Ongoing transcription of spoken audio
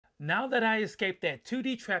Now that I escaped that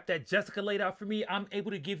 2D trap that Jessica laid out for me, I'm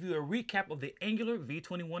able to give you a recap of the Angular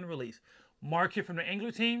v21 release. Mark here from the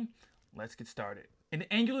Angular team. Let's get started. In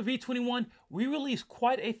Angular v21, we released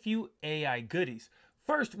quite a few AI goodies.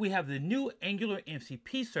 First, we have the new Angular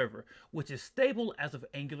MCP server, which is stable as of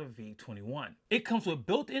Angular v21. It comes with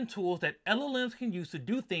built-in tools that LLMs can use to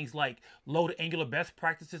do things like load Angular best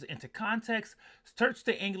practices into context, search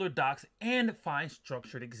the Angular docs, and find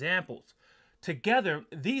structured examples. Together,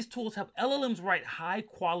 these tools help LLMs write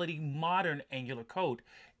high-quality, modern Angular code,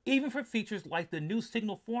 even for features like the new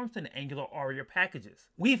signal forms and Angular ARIA packages.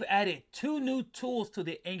 We've added 2 new tools to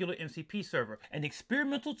the Angular MCP server, an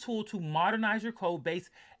experimental tool to modernize your code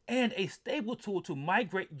base, and a stable tool to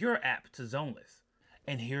migrate your app to zoneless.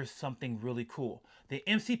 And here's something really cool. The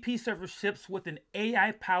MCP server ships with an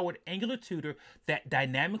AI-powered Angular tutor that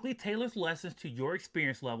dynamically tailors lessons to your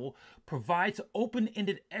experience level, provides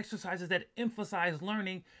open-ended exercises that emphasize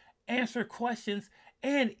learning, answer questions,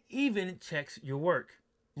 and even checks your work.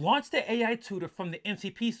 Launch the AI tutor from the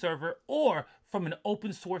MCP server or from an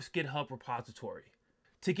open source GitHub repository.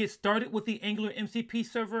 To get started with the Angular MCP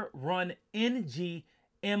server, run ngmcp.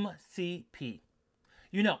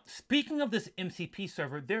 You know, speaking of this MCP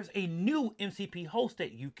server, there's a new MCP host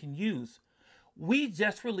that you can use. We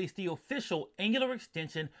just released the official Angular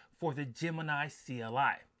extension for the Gemini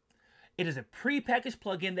CLI. It is a pre-packaged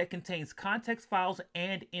plugin that contains context files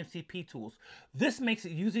and MCP tools. This makes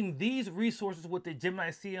using these resources with the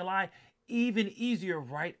Gemini CLI even easier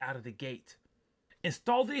right out of the gate.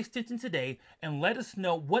 Install the extension today and let us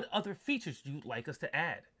know what other features you'd like us to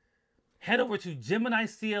add. Head over to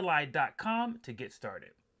GeminiCLI.com to get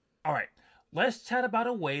started. All right, let's chat about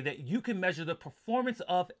a way that you can measure the performance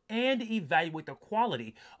of and evaluate the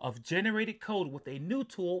quality of generated code with a new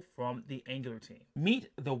tool from the Angular team.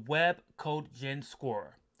 Meet the Web Code Gen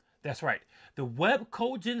Scorer. That's right, the Web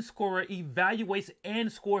Code Gen Scorer evaluates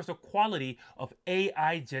and scores the quality of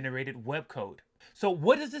AI-generated web code. So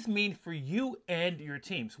what does this mean for you and your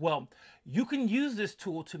teams? Well, you can use this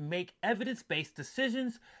tool to make evidence-based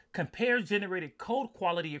decisions, compare generated code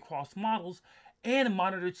quality across models, and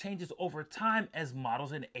monitor changes over time as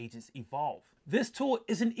models and agents evolve. This tool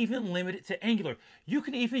isn't even limited to Angular. You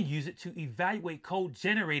can even use it to evaluate code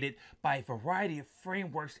generated by a variety of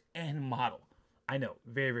frameworks and models. I know,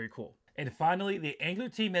 very, very cool. And finally, the Angular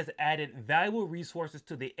team has added valuable resources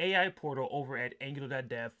to the AI portal over at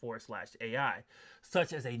angular.dev/AI,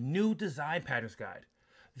 such as a new design patterns guide.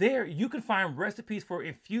 There, you can find recipes for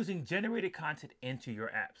infusing generated content into your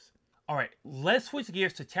apps. All right, let's switch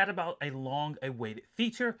gears to chat about a long-awaited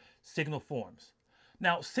feature, signal forms.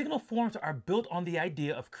 Now, signal forms are built on the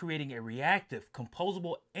idea of creating a reactive,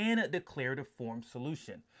 composable, and declarative form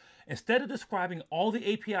solution. Instead of describing all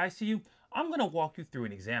the APIs to you, I'm going to walk you through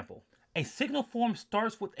an example. A signal form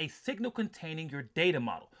starts with a signal containing your data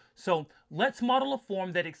model. So let's model a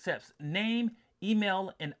form that accepts name,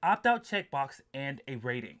 email, an opt-out checkbox, and a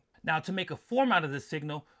rating. Now, to make a form out of this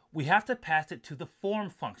signal, we have to pass it to the form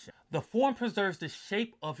function. The form preserves the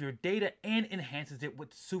shape of your data and enhances it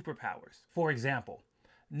with superpowers. For example,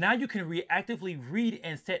 now you can reactively read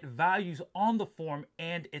and set values on the form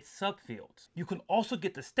and its subfields. You can also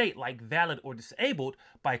get the state like valid or disabled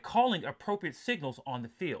by calling appropriate signals on the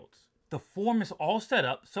fields. The form is all set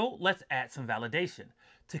up, so let's add some validation.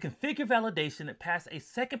 To configure validation, pass a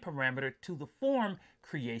second parameter to the form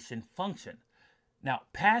creation function. Now,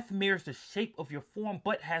 path mirrors the shape of your form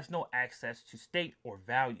but has no access to state or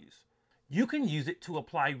values. You can use it to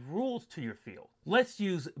apply rules to your field. Let's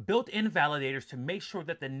use built-in validators to make sure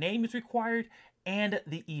that the name is required and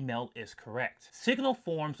the email is correct. Signal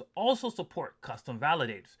forms also support custom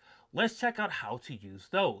validators. Let's check out how to use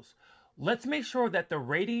those. Let's make sure that the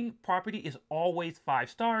rating property is always 5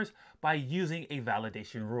 stars by using a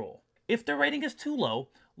validation rule. If the rating is too low,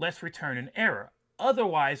 let's return an error.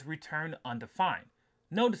 Otherwise, return undefined.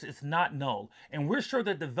 Notice it's not null, and we're sure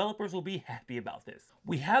that developers will be happy about this.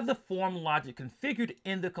 We have the form logic configured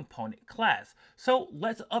in the component class, so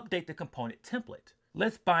let's update the component template.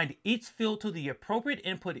 Let's bind each field to the appropriate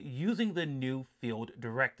input using the new field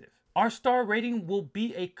directive. Our star rating will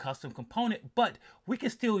be a custom component, but we can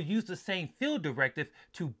still use the same field directive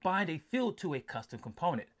to bind a field to a custom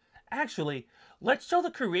component. Actually, let's show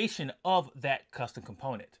the creation of that custom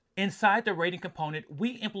component. Inside the rating component,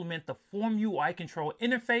 we implement the form UI control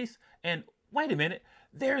interface, and wait a minute,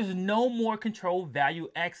 there's no more control value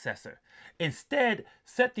accessor. Instead,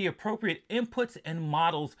 set the appropriate inputs and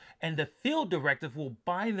models, and the field directive will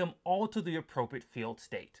bind them all to the appropriate field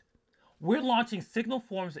state. We're launching signal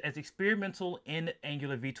forms as experimental in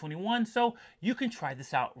Angular v21, so you can try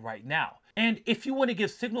this out right now. And if you want to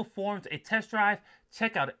give Signal Forms a test drive,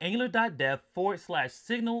 check out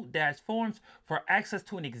angular.dev/signal-forms for access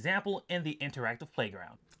to an example in the interactive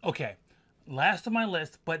playground. Okay, last on my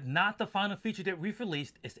list, but not the final feature that we've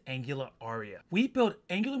released, is Angular Aria. We built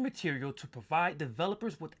Angular material to provide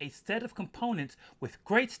developers with a set of components with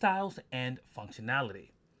great styles and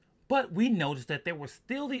functionality. But we noticed that there was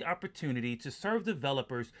still the opportunity to serve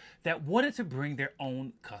developers that wanted to bring their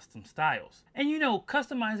own custom styles. And you know,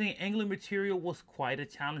 customizing Angular material was quite a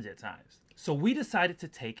challenge at times. So we decided to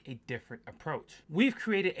take a different approach. We've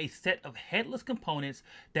created a set of headless components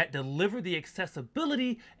that deliver the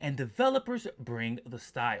accessibility and developers bring the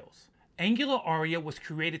styles. Angular Aria was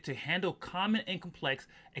created to handle common and complex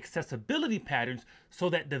accessibility patterns so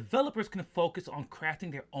that developers can focus on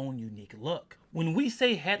crafting their own unique look. When we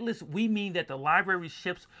say headless, we mean that the library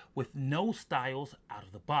ships with no styles out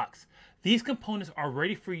of the box. These components are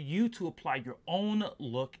ready for you to apply your own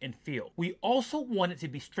look and feel. We also want it to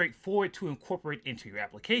be straightforward to incorporate into your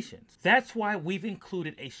applications. That's why we've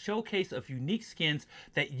included a showcase of unique skins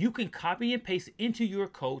that you can copy and paste into your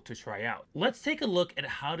code to try out. Let's take a look at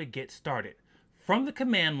how to get started. From the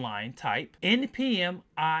command line, type npm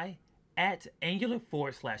I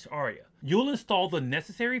 @angular/aria. You'll install the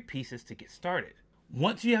necessary pieces to get started.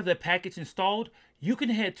 Once you have the package installed, you can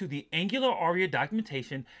head to the Angular Aria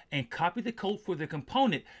documentation and copy the code for the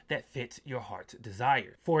component that fits your heart's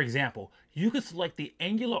desire. For example, you can select the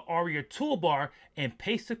Angular Aria toolbar and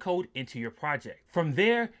paste the code into your project. From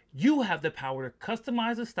there, you have the power to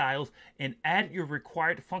customize the styles and add your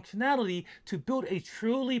required functionality to build a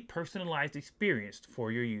truly personalized experience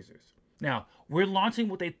for your users. Now, we're launching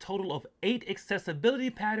with a total of 8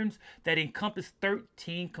 accessibility patterns that encompass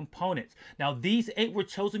 13 components. Now, these 8 were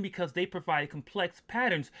chosen because they provide complex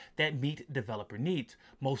patterns that meet developer needs.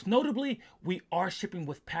 Most notably, we are shipping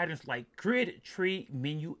with patterns like grid, tree,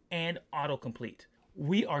 menu, and autocomplete.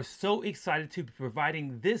 We are so excited to be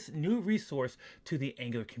providing this new resource to the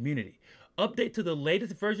Angular community. Update to the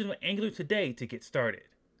latest version of Angular today to get started.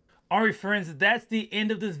 Alright friends, that's the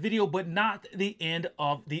end of this video, but not the end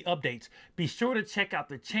of the updates. Be sure to check out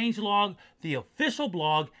the changelog, the official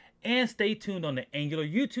blog, and stay tuned on the Angular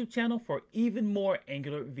YouTube channel for even more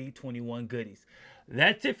Angular v21 goodies.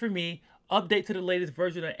 That's it for me. Update to the latest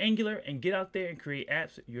version of Angular and get out there and create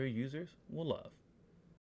apps your users will love.